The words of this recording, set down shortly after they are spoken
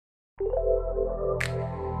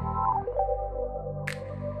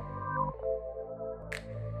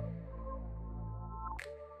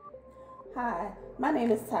Hi, my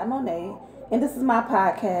name is Ty Monet, and this is my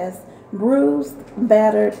podcast, Bruised,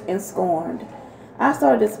 Battered, and Scorned. I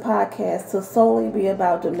started this podcast to solely be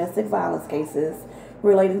about domestic violence cases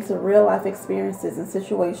relating to real life experiences and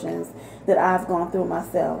situations that I've gone through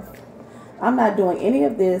myself. I'm not doing any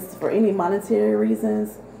of this for any monetary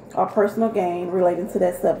reasons or personal gain relating to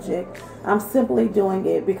that subject. I'm simply doing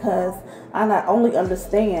it because I not only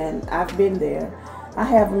understand, I've been there. I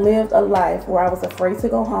have lived a life where I was afraid to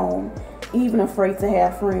go home, even afraid to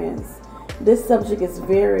have friends. This subject is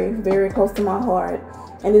very, very close to my heart,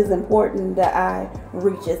 and it is important that I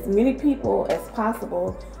reach as many people as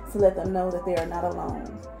possible to let them know that they are not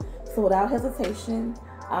alone. So without hesitation,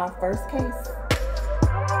 our first case.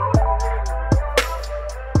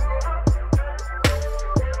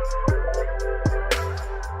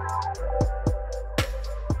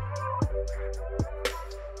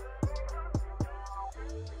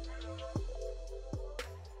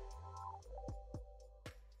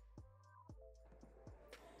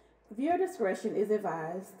 Viewer discretion is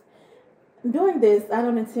advised. Doing this, I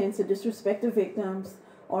don't intend to disrespect the victims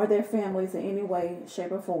or their families in any way,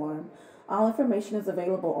 shape, or form. All information is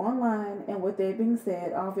available online, and with that being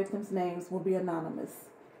said, all victims' names will be anonymous.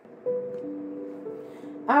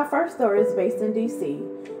 Our first story is based in D.C.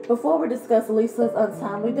 Before we discuss Lisa's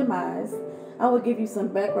untimely demise, I will give you some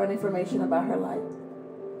background information about her life.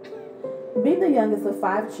 Being the youngest of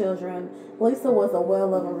 5 children, Lisa was a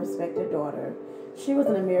well-loved and respected daughter. She was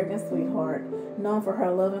an American sweetheart, known for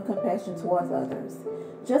her love and compassion towards others.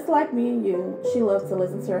 Just like me and you, she loved to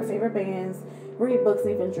listen to her favorite bands, read books,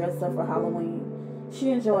 and even dress up for Halloween.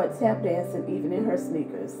 She enjoyed tap dancing even in her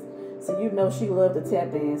sneakers. So you know she loved to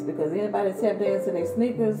tap dance, because anybody tap dance in their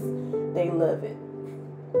sneakers, they love it.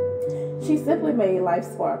 She simply made life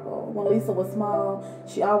sparkle. When Lisa was small,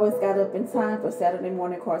 she always got up in time for Saturday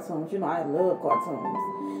morning cartoons. You know, I love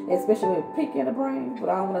cartoons, especially with Pinky and the Brain, but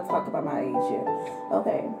I don't want to talk about my age here.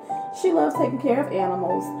 Okay. She loves taking care of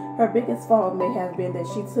animals. Her biggest fault may have been that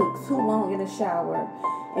she took too long in the shower,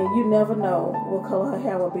 and you never know what color her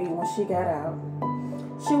hair would be when she got out.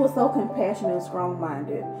 She was so compassionate and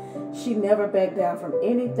strong-minded. She never backed down from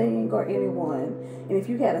anything or anyone, and if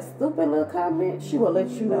you had a stupid little comment, she would let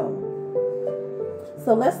you know.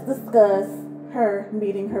 So let's discuss her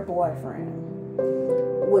meeting her boyfriend,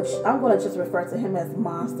 which I'm going to just refer to him as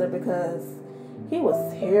Monster because he was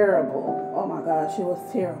terrible. Oh my gosh, he was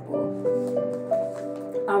terrible.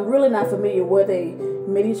 I'm really not familiar where they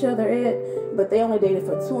met each other at, but they only dated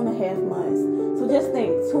for 2.5 months. So just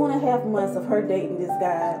think, 2.5 months of her dating this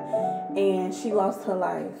guy, and she lost her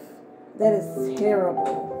life. That is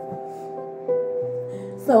terrible.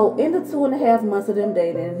 So in the 2.5 months of them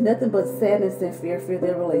dating, nothing but sadness and fear filled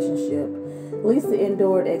their relationship. Lisa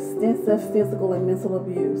endured extensive physical and mental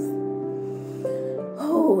abuse.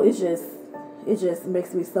 Oh, it just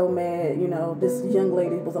makes me so mad. You know, this young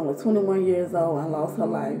lady was only 21 years old and lost her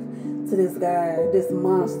life to this guy, this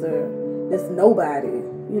monster, this nobody.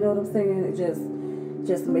 You know what I'm saying? It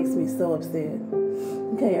just makes me so upset.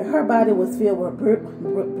 Okay, her body was filled with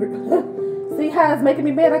see how it's making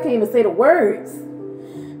me mad? I can't even say the words.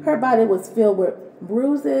 Her body was filled with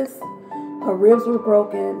bruises, her ribs were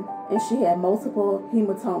broken, and she had multiple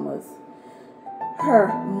hematomas.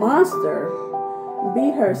 Her monster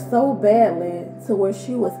beat her so badly to where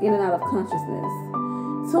she was in and out of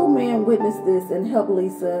consciousness. 2 men witnessed this and helped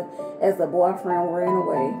Lisa as the boyfriend ran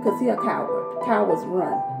away because he a coward. Cowards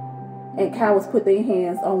run. And cowards put their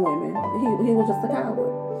hands on women. He was just a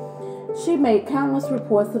coward. She made countless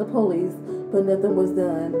reports to the police, but nothing was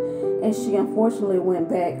done, and she unfortunately went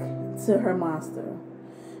back to her monster.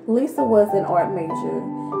 Lisa was an art major.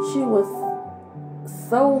 She was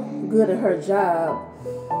so good at her job,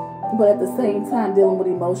 but at the same time dealing with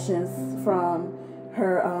emotions from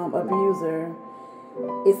her abuser.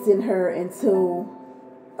 It sent her into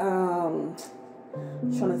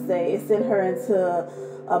it sent her into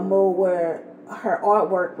a mode where her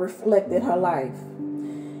artwork reflected her life.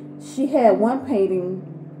 She had one painting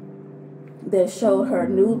that showed her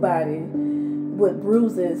nude body with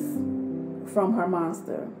bruises from her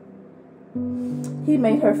monster. He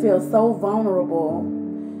made her feel so vulnerable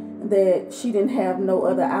that she didn't have no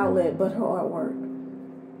other outlet but her artwork.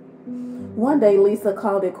 One day, Lisa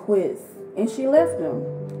called it quits, and she left him.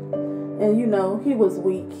 And you know, he was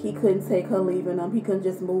weak. He couldn't take her leaving him. He couldn't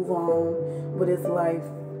just move on with his life.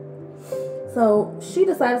 So she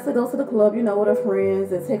decided to go to the club, you know, with her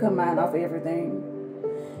friends and take her mind off everything.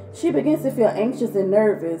 She begins to feel anxious and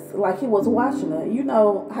nervous, like he was watching her. You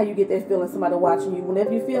know how you get that feeling, somebody watching you.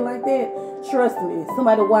 Whenever you feel like that, trust me,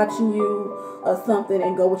 somebody watching you or something,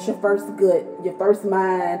 and go with your first gut, your first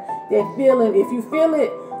mind. That feeling, if you feel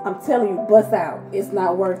it, I'm telling you, bust out. It's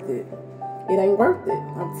not worth it. It ain't worth it.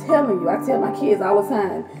 I'm telling you. I tell my kids all the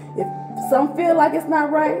time, if some feel like it's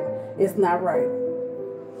not right, it's not right.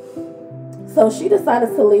 So she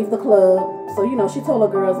decided to leave the club. So, she told her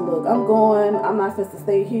girls, look, I'm going. I'm not fit to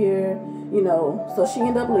stay here, So she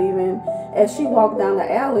ended up leaving. As she walked down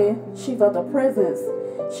the alley, she felt a presence.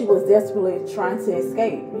 She was desperately trying to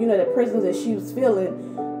escape. The presence that she was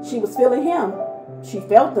feeling him. She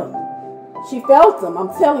felt him. She felt him. I'm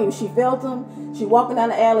telling you, she felt him. She walking down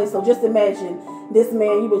the alley. So just imagine this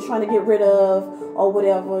man you've been trying to get rid of or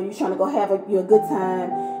whatever. You're trying to go have a good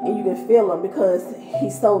time, and you can feel him because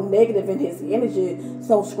he's so negative and his energy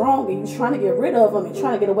so strong, and you're trying to get rid of him and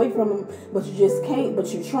trying to get away from him, but you just can't.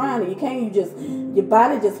 But you're trying and you can't. Your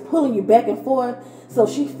body just pulling you back and forth. So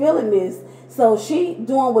she feeling this. So she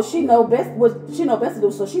doing what she know best to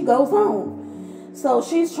do. So she goes home. So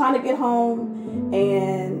she's trying to get home,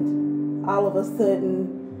 and all of a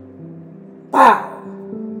sudden, pow!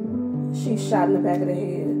 She's shot in the back of the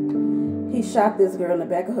head. He shot this girl in the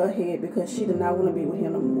back of her head because she did not want to be with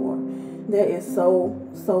him no more. That is so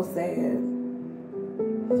sad.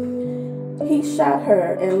 He shot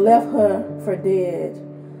her and left her for dead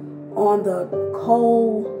on the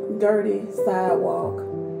cold, dirty sidewalk.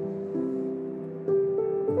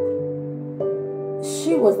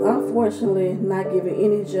 She was unfortunately not given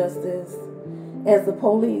any justice as the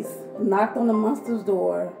police knocked on the monster's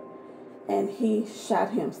door and he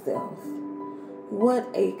shot himself. What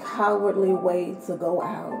a cowardly way to go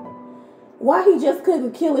out. Why he just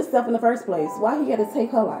couldn't kill himself in the first place? Why he had to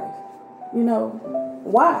take her life?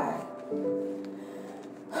 Why?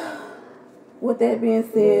 With that being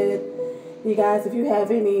said, you guys, if you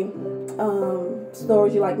have any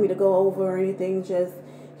stories you'd like me to go over or anything, just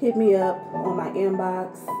hit me up on my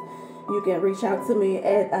inbox. You can reach out to me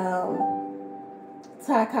at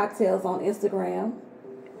Thai Cocktails on Instagram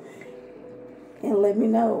and let me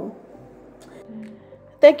know.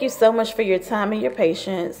 Thank you so much for your time and your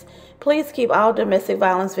patience. Please keep all domestic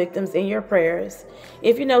violence victims in your prayers.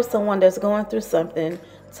 If you know someone that's going through something,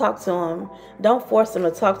 talk to them. Don't force them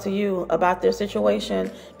to talk to you about their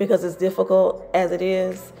situation because it's difficult as it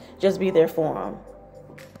is. Just be there for them.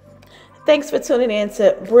 Thanks for tuning in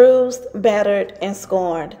to Bruised, Battered, and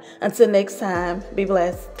Scorned. Until next time, be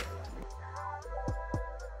blessed.